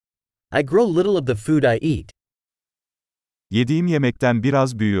I grow little of the food I eat. Yediğim yemekten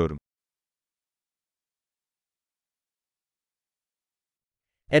biraz büyüyorum.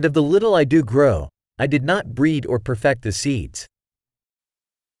 And of the little I do grow, I did not breed or perfect the seeds.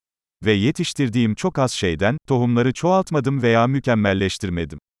 Ve yetiştirdiğim çok az şeyden, tohumları çoğaltmadım veya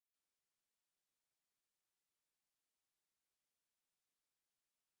mükemmelleştirmedim.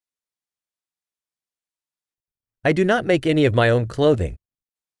 I do not make any of my own clothing.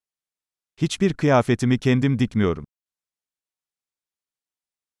 Hiçbir kıyafetimi kendim dikmiyorum.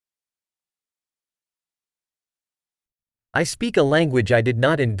 I speak a language I did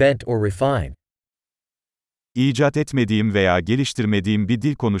not invent or refine. İcat etmediğim veya geliştirmediğim bir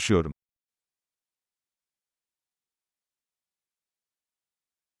dil konuşuyorum.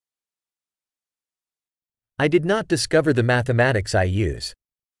 I did not discover the mathematics I use.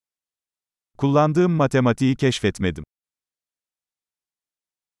 Kullandığım matematiği keşfetmedim.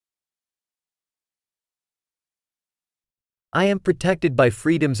 I am protected by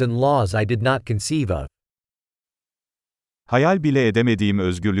freedoms and laws I did not conceive of. Hayal bile edemediğim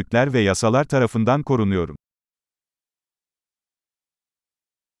özgürlükler ve yasalar tarafından korunuyorum.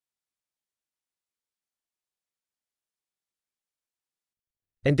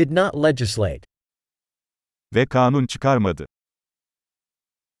 And did not legislate. Ve kanun çıkarmadı.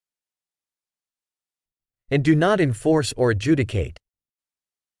 And do not enforce or adjudicate.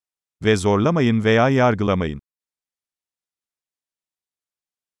 Ve zorlamayın veya yargılamayın.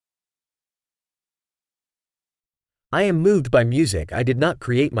 I am moved by music I did not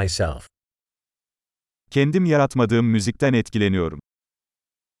create myself. Kendim yaratmadığım müzikten etkileniyorum.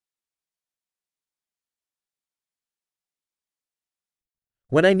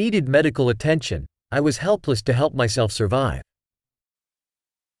 When I needed medical attention, I was helpless to help myself survive.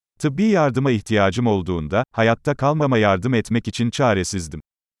 Tıbbi yardıma ihtiyacım olduğunda, hayatta kalmama yardım etmek için çaresizdim.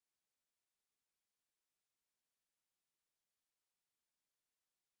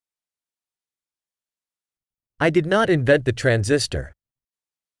 I did not invent the transistor.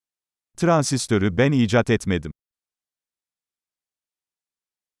 Transistörü ben icat etmedim.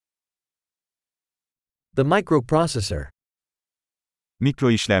 The microprocessor.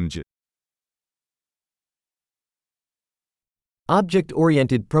 Mikroişlemci.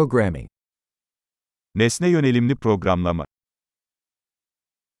 Object-oriented programming. Nesne yönelimli programlama.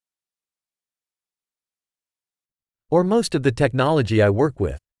 Or most of the technology I work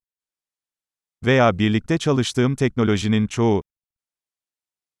with. Veya birlikte çalıştığım teknolojinin çoğu.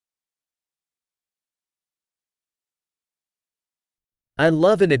 I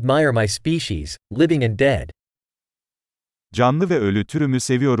love and admire my species, living and dead. Canlı ve ölü türümü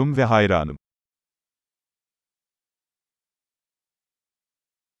seviyorum ve hayranım.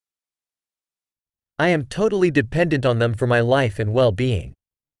 I am totally dependent on them for my life and well-being.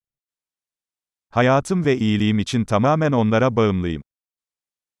 Hayatım ve iyiliğim için tamamen onlara bağımlıyım.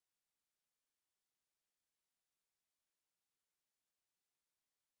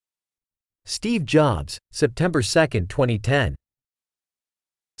 Steve Jobs, September 2, 2010.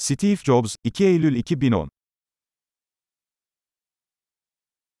 Steve Jobs, 2 Eylül 2010